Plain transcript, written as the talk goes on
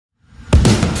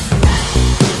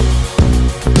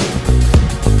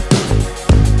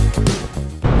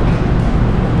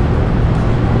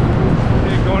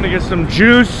some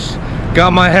juice.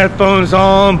 Got my headphones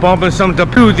on, bumping some to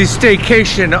the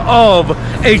staycation of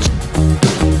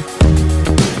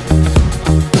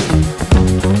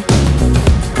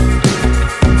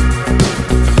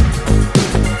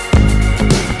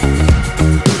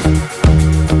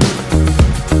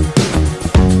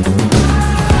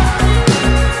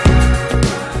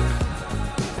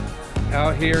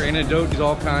out here. Antidote,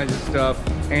 all kinds of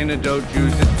stuff. Antidote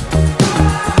Juice.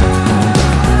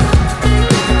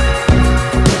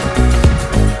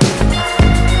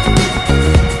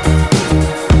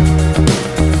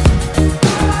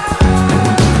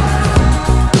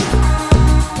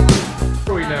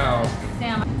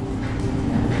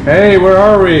 Hey, where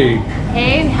are we?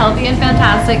 Hey, healthy and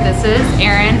fantastic. This is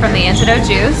Erin from the Antidote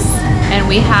Juice, and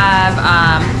we have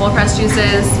cold pressed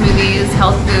juices, smoothies,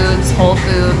 health foods, whole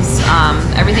foods,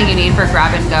 everything you need for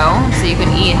grab and go, so you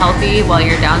can eat healthy while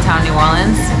you're downtown New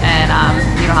Orleans, and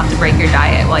you don't have to break your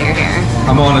diet while you're here.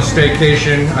 I'm on a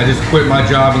staycation. I just quit my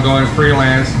job and going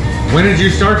freelance. When did you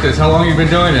start this? How long have you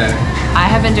been doing it? I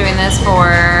have been doing this for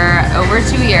over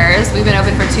 2 years. We've been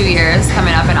open for 2 years,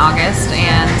 coming up in August,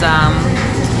 and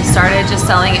we started just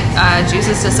selling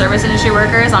juices to service industry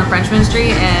workers on Frenchman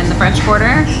Street in the French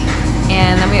Quarter.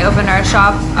 And then we opened our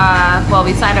shop, well,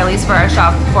 we signed our lease for our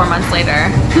shop 4 months later.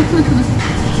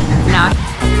 Now.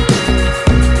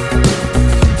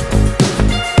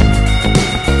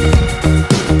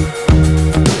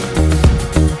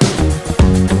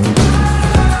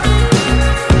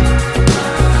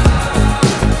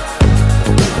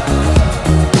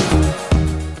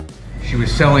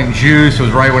 Selling juice. It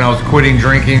was right when I was quitting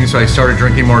drinking, so I started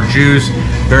drinking more juice.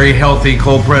 Very healthy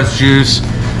cold pressed juice.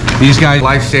 These guys,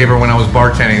 lifesaver when I was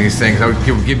bartending these things. That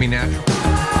would give me natural.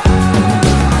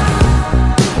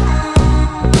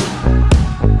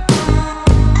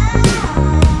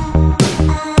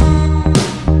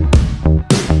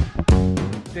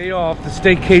 Day off, the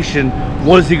staycation.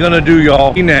 What is he gonna do,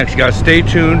 y'all? Next, you gotta stay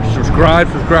tuned, subscribe.